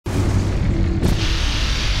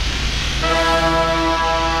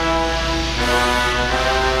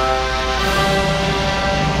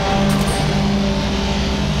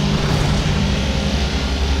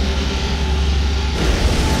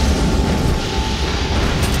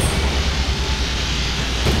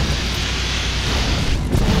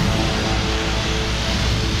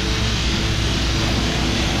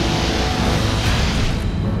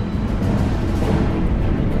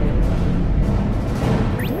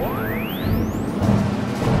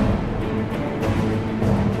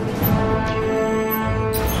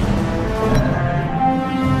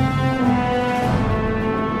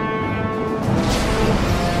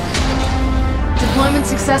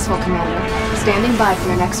Successful, Commander. Standing by for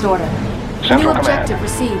your next order. Central New objective Command.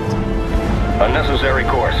 received. Unnecessary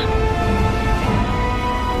course.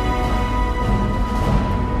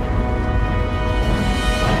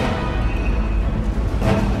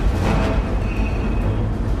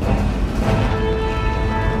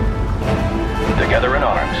 Together in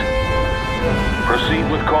arms. Proceed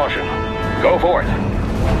with caution. Go forth.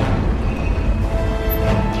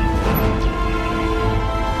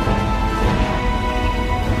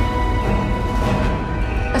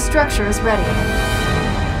 A structure is ready.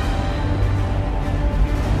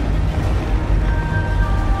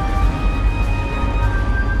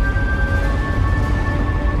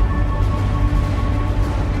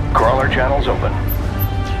 Crawler channels open.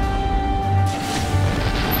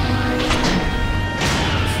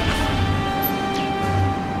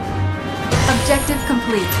 Objective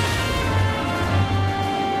complete.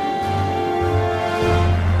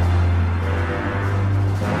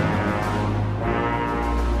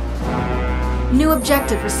 New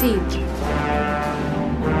objective received.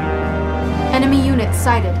 Enemy unit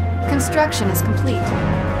sighted. Construction is complete.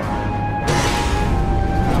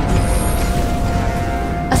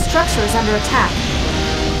 A structure is under attack.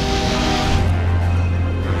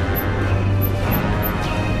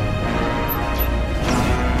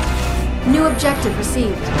 New objective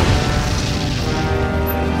received.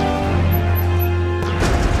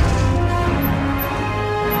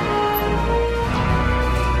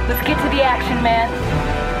 Let's get to the action, man.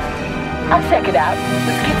 I'll check it out.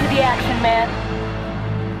 Let's get to the action, man.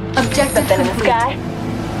 Objective Something in the complete. sky?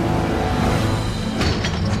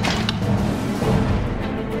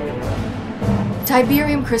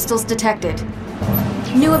 Tiberium crystals detected.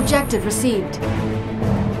 New objective received.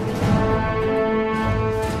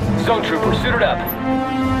 Zone trooper, suited up.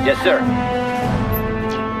 Yes, sir.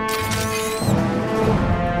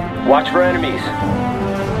 Watch for enemies.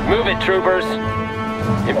 Move it, troopers.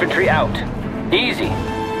 Infantry out. Easy.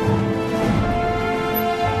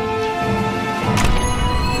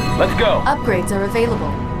 Let's go. Upgrades are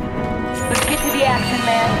available. Let's get to the action,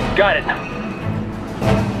 man. Got it.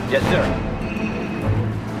 Yes, sir.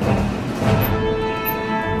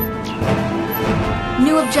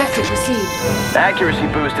 New objective received. Accuracy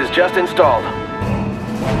boost is just installed.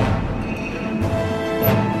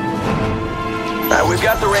 We've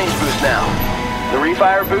got the range boost now. The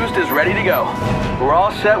refire boost is ready to go. We're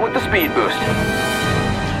all set with the speed boost.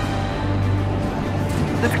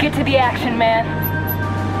 Let's get to the action, man.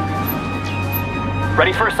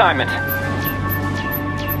 Ready for assignment.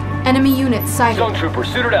 Enemy unit sighted. Zone trooper,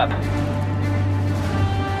 suited up.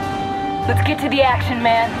 Let's get to the action,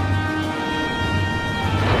 man.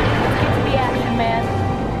 Let's get to the action, man.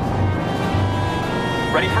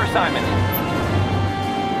 Ready for assignment.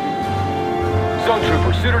 Zone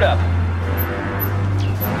trooper, suited up.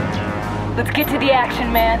 Let's get to the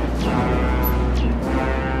action, man.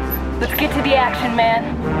 Let's get to the action,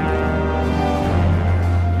 man.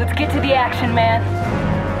 Let's get to the action, man.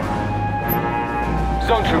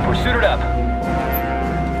 Zone trooper, suited up.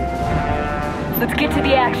 Let's get to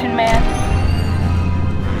the action, man.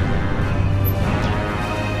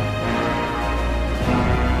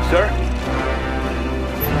 Sir?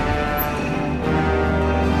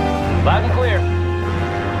 Loud and clear.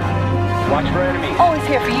 Watch for enemies. Always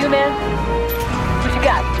here for you, man. What you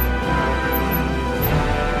got?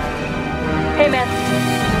 Hey, man.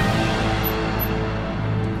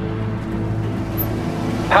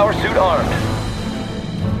 Power suit armed.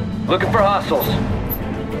 Looking for hostiles.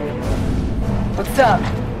 What's up?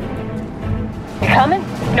 You coming?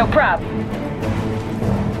 No problem.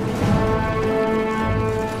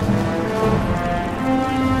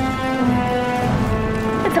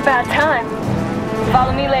 It's about time.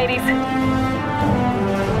 Follow me, ladies.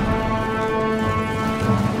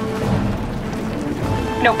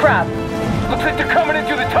 No problem. Looks like they're coming in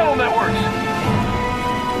through the tunnel networks.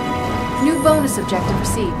 New bonus objective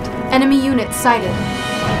received. Enemy unit sighted.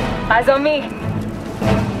 Eyes on me.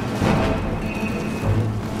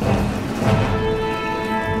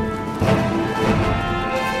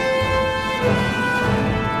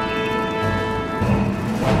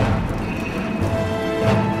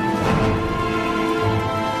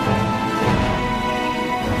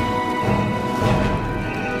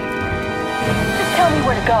 Just tell me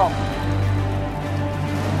where to go.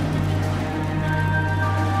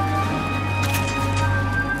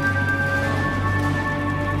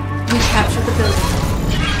 We captured the building.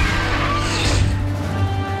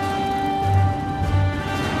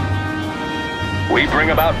 We bring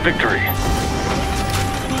about victory.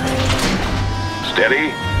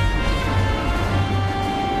 Steady.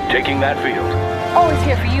 Taking that field. Always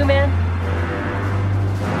here for you, man.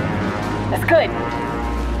 That's good.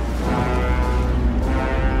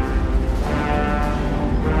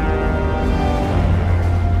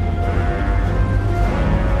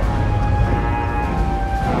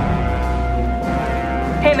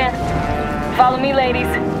 Hey, man. Follow me, ladies.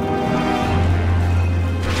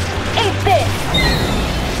 Eat this!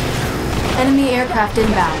 Enemy aircraft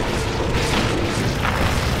inbound.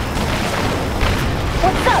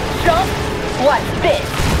 What's up, chump? What's this?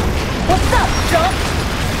 What's up, chump?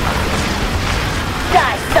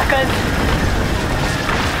 Die, suckers!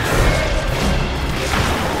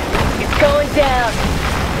 It's going down.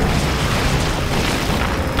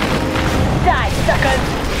 Die, suckers!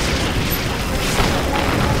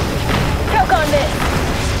 Choke on this!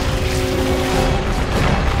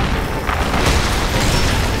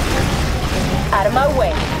 Out of my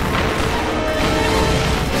way.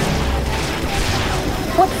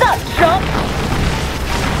 What's up, chump?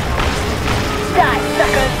 Die,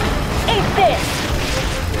 suckers! Eat this!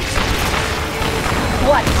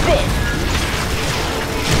 What's this?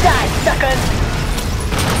 Die, suckers!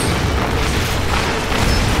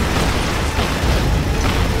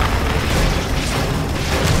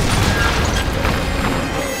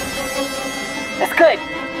 That's good.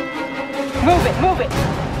 Move it, move it.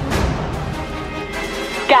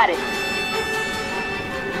 Got it.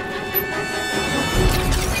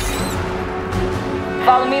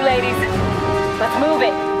 Follow me, ladies. Let's move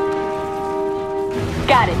it.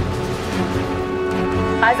 Got it.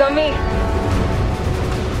 Eyes on me.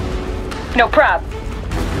 No prob.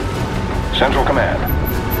 Central Command.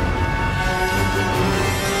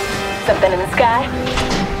 Something in the sky.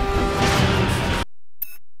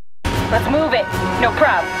 Let's move it. No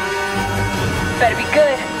prob. Better be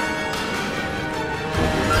good.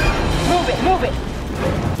 Move it, move it.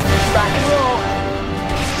 Rock and roll.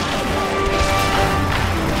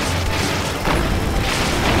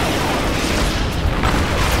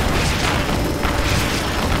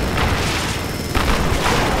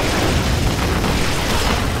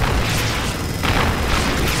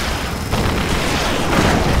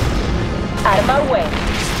 Out of my way.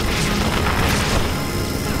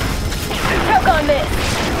 Choke on this!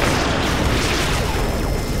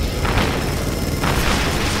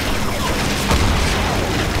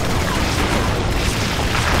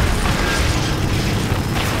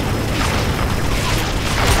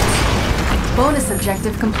 Bonus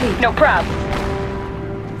objective complete. No prob.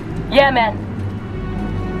 Yeah, man.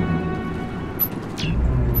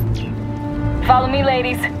 Follow me,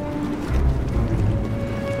 ladies.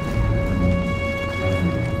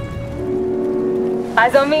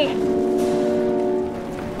 Eyes on me.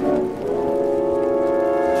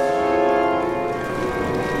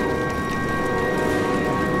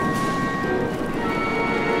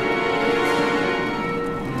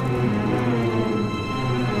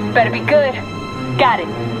 Better be good. Got it.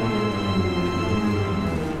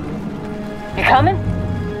 You coming?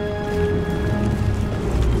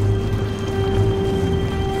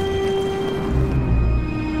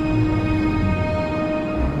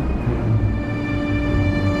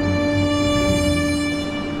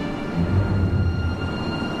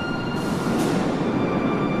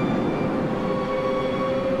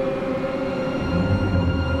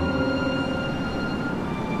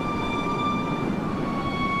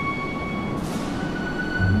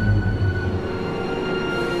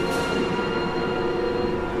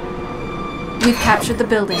 We've captured the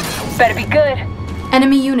building. Better be good.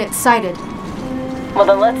 Enemy unit sighted. Well,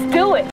 then let's do it.